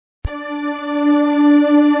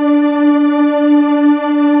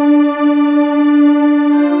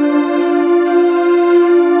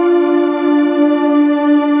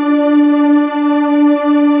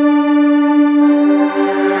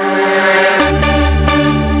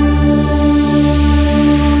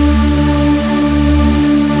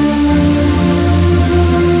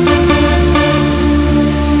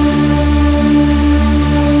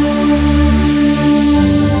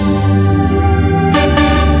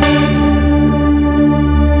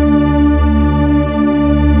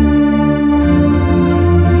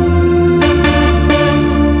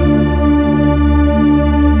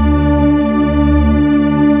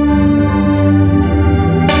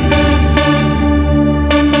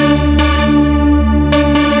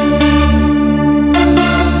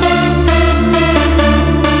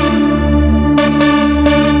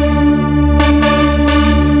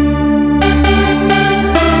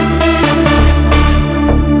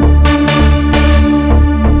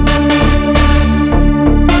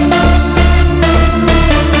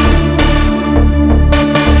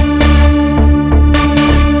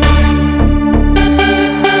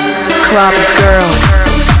club girl.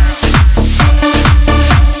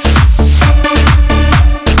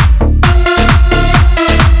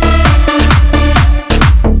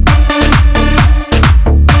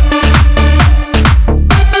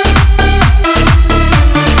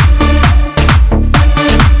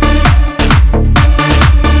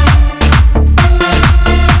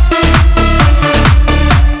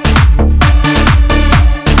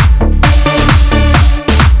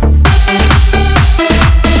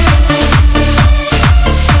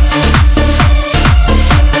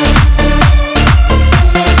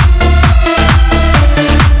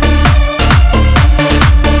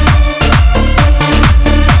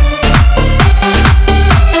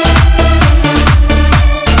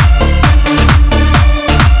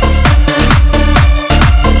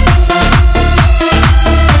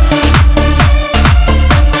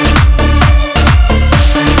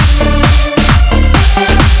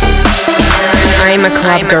 I'm a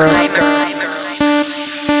club girl.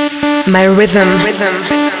 My rhythm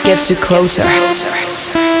gets you closer.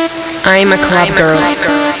 I'm a club girl.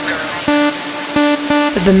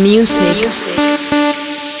 The music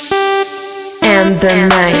and the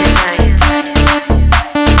night.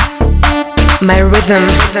 My rhythm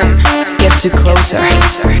gets you closer.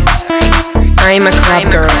 I'm a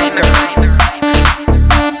club girl.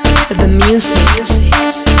 The music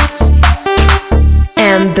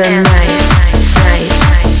and the night.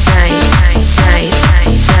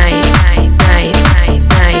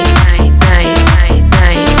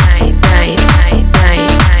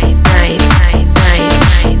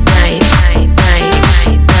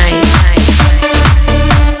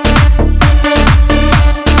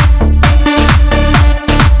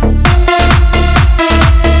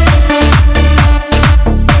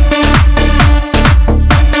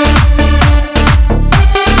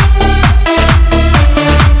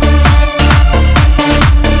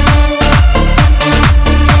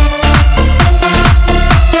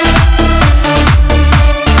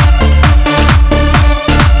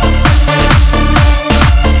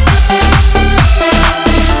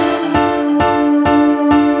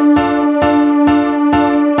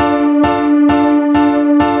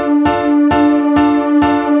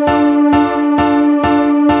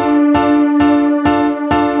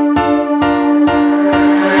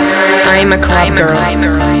 I'm a club girl.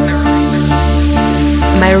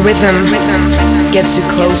 My rhythm gets you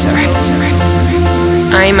closer.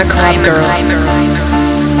 I'm a club girl.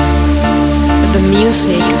 The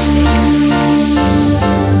music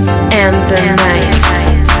and the night.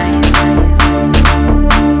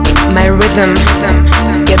 My rhythm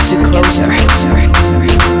gets you closer.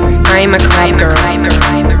 I'm a club girl.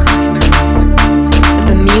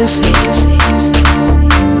 The music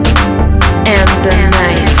and the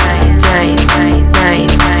night.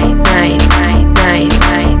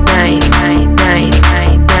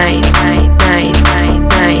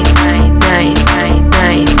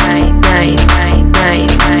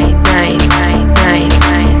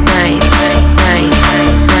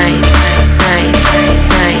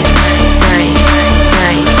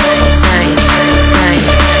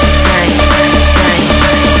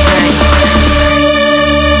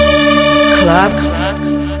 Club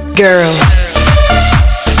girl.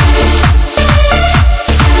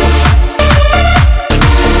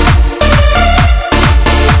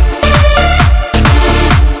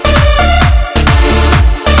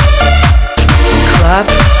 Club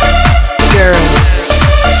girl.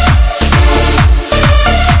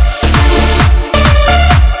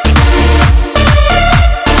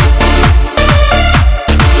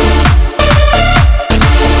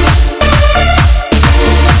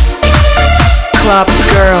 Club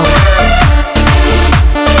girl.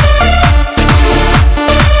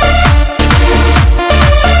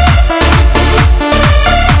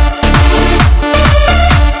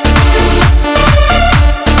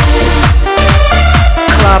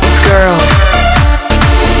 Club girl.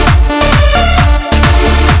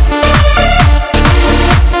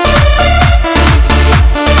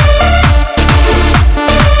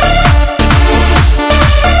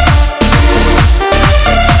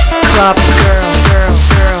 Club girl.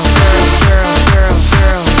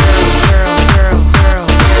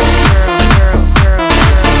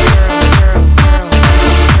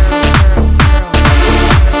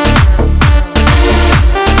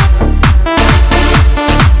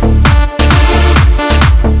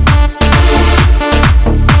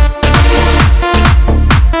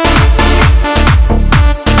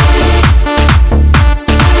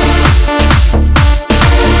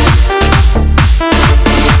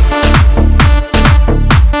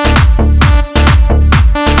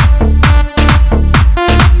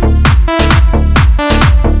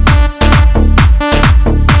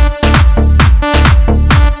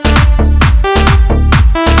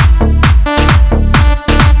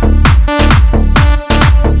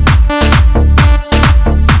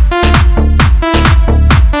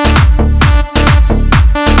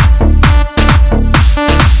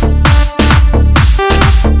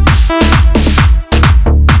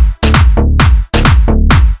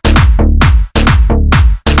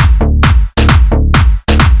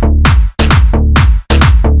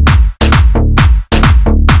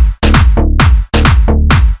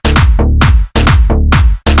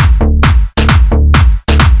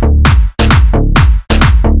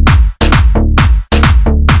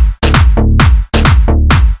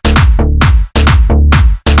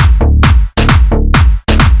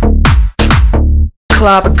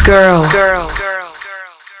 club girl.